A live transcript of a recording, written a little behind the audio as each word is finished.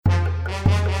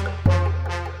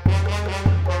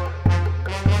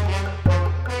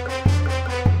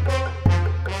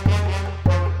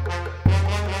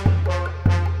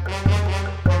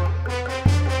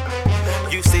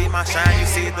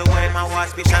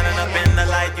watch be shining up in the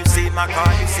light. You see my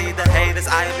car, you see the haters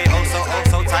eyeing me oh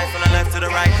so tight from the left to the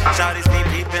right. Shawty's be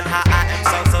peeping how I am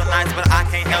so nice, but I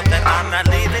can't help that I'm not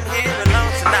leaving here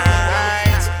alone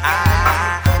tonight.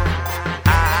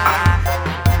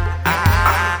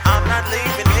 I'm not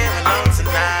leaving here alone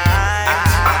tonight.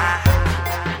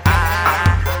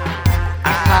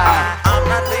 I'm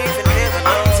not leaving here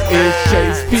alone tonight. It's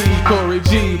Chase P, Corey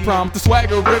G, prompt the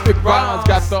swaggerific rhymes.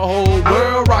 Got the whole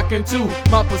world rocking to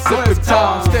my Pacific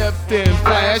time. Stepped in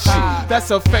flashy,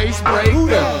 that's a face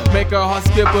breaker. Make a heart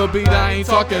skip a beat, I ain't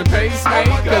talking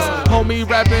pacemakers. Homie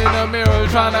rapping in the mirror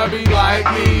tryna be like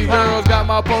me. Girls got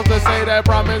my poster say that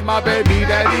promise my baby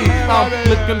daddy. I'm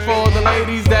looking for the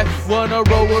ladies that wanna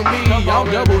roll with me. I'm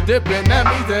double dipping, that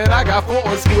means that I got 4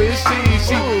 squishies.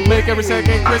 She make every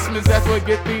second Christmas, that's what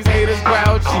get these haters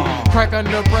grouchy. Crack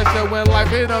under pressure when life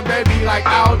hit them, they be like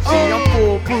ouchie. I'm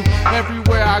foolproof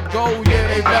everywhere I go, yeah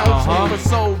they vouch me for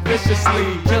so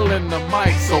viciously killing the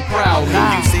mic so proudly.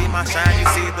 You see my shine, you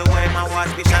see the way my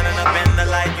watch be shining up in the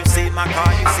light. You see my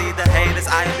car, you see the haters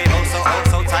eyeing me oh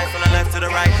so tight from the left to the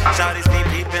right. Shawty's be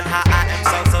peeping how I am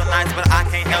so nice, but I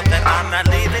can't help that I'm not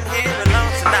leaving here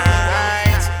alone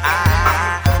tonight.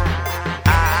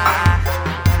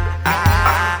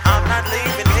 I'm not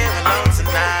leaving here alone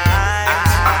tonight.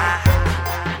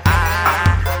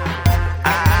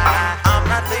 I'm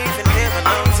not leaving here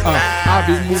alone tonight. I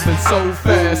be moving so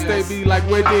fast, they be like,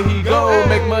 where did he go?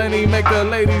 Make money, make the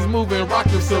ladies moving, rock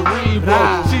the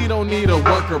cerebral. She don't need a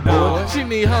worker, boy, she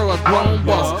need her a grown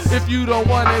boss. If you don't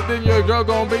want it, then your girl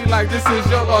gon' be like, this is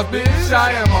your loss, bitch,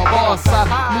 I am a boss. I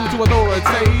move to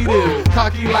authoritative,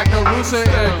 cocky like a rooster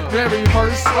and very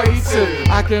persuasive.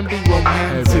 I can be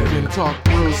romantic and talk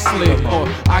real slick, or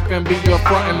I can be your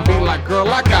front and be like, girl,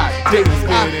 I got dicks.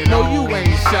 I know you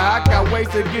ain't shy, I got ways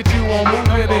to get you on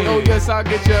moving. And oh yes, I'll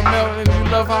get you melting. You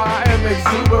love how I am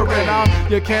exuberant. I'm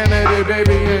your candidate,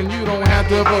 baby, and you don't have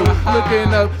to vote.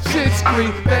 Looking up Shit's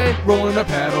Creek, they rolling a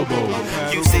paddle boat.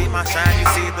 You see my shine, you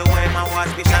see the way my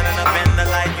watch be shining up in the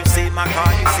light. You see my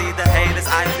car, you see the haters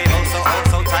eyeing me oh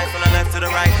so tight from the left to the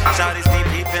right. Shawty's be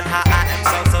peeping how I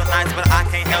am so nice, but I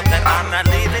can't help that I'm not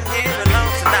leaving here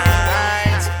alone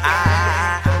tonight.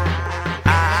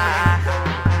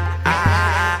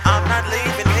 I'm not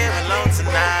leaving here alone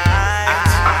tonight.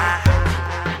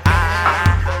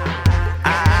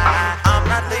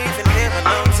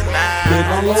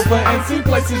 All over and seen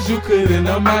places you couldn't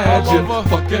imagine.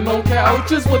 Fucking on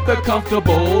couches with the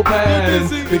comfortable pads.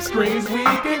 Big screens we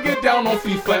can get down on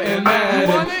FIFA and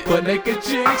Madden. But naked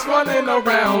chicks running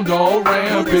around all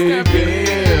rampant.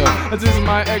 Yeah, this is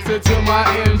my exit to my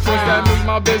entrance. That means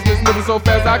my business moving so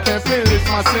fast I can't finish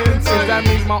my sentence. That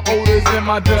means my orders in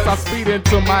my dips, I speed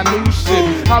into my new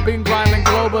shit. I've been grinding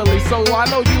globally, so I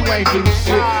know you ain't do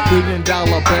shit. $1 billion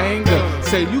banger,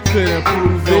 say you couldn't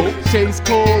prove it. Chase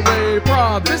Corey,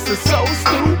 this is so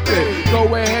stupid.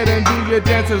 Go ahead and do your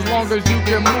dance as long as you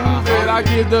can move it. I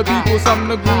give the people something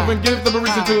to groove and give them a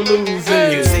reason to lose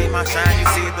it. You see my shine, you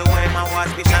see the way my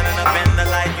watch be shining up in the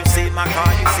light. You see my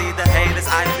car, you see the haters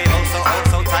eyeing me oh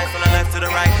so tight from the left to the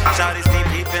right. Shawty's be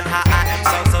peeping how I am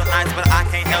so nice, but I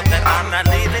can't help that I'm not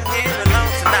leaving here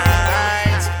alone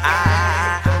tonight.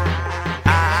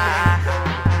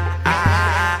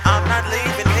 I'm not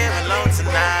leaving here alone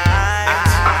tonight.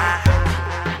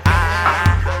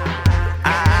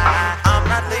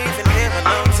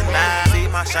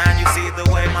 Shine, you see the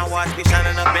way my watch be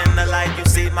shining up in the light. You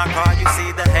see my car, you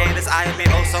see the haters eyeing me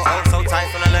oh so tight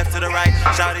from the left to the right.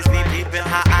 Shawty's be peeping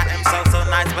how I am so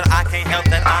nice, but I can't help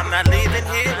that I'm not leaving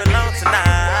here alone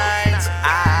tonight.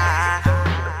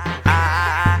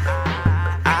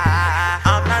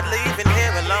 I'm not leaving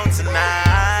here alone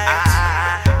tonight.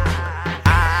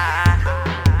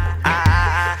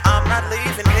 I'm not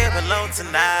leaving here alone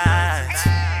tonight.